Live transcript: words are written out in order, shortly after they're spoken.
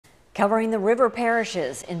Covering the river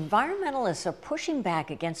parishes, environmentalists are pushing back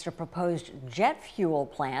against a proposed jet fuel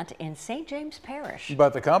plant in St. James Parish.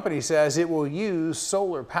 But the company says it will use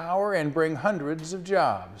solar power and bring hundreds of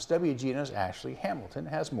jobs. WGNO's Ashley Hamilton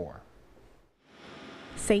has more.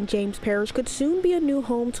 St. James Parish could soon be a new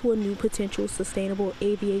home to a new potential sustainable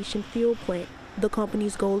aviation fuel plant. The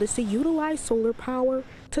company's goal is to utilize solar power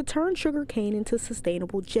to turn sugarcane into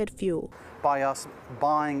sustainable jet fuel. By us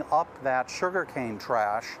buying up that sugarcane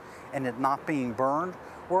trash and it not being burned,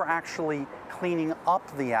 we're actually cleaning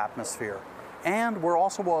up the atmosphere. And we're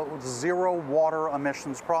also a zero water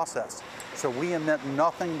emissions process. So we emit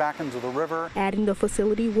nothing back into the river. Adding the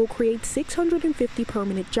facility will create 650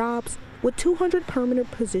 permanent jobs with 200 permanent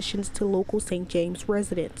positions to local St. James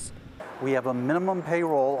residents. We have a minimum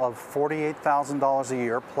payroll of $48,000 a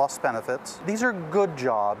year plus benefits. These are good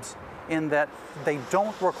jobs in that they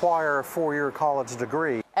don't require a four-year college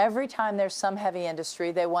degree. Every time there's some heavy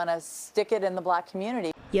industry, they want to stick it in the black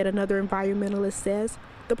community. Yet another environmentalist says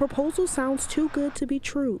the proposal sounds too good to be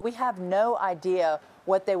true. We have no idea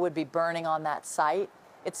what they would be burning on that site.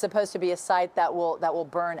 It's supposed to be a site that will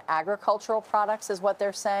burn agricultural products is what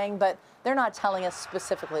they're saying, but they're not telling us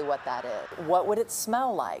specifically what that is. What would it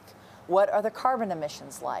smell like? What are the carbon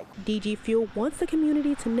emissions like? DG Fuel wants the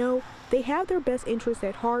community to know they have their best interests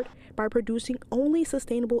at heart by producing only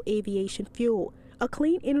sustainable aviation fuel, a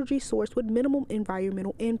clean energy source with minimal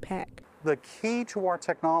environmental impact. The key to our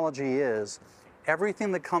technology is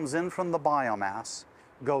everything that comes in from the biomass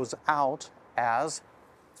goes out as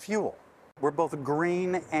fuel. We're both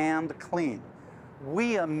green and clean.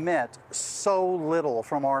 We emit so little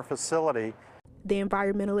from our facility. The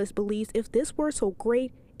environmentalist believes if this were so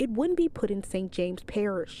great, it wouldn't be put in St. James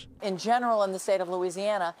Parish. In general, in the state of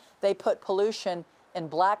Louisiana, they put pollution in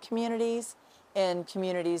black communities, in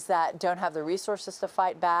communities that don't have the resources to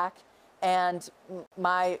fight back. And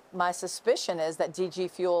my suspicion is that DG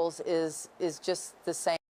Fuels is just the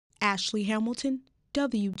same. Ashley Hamilton,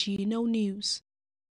 WGNO News.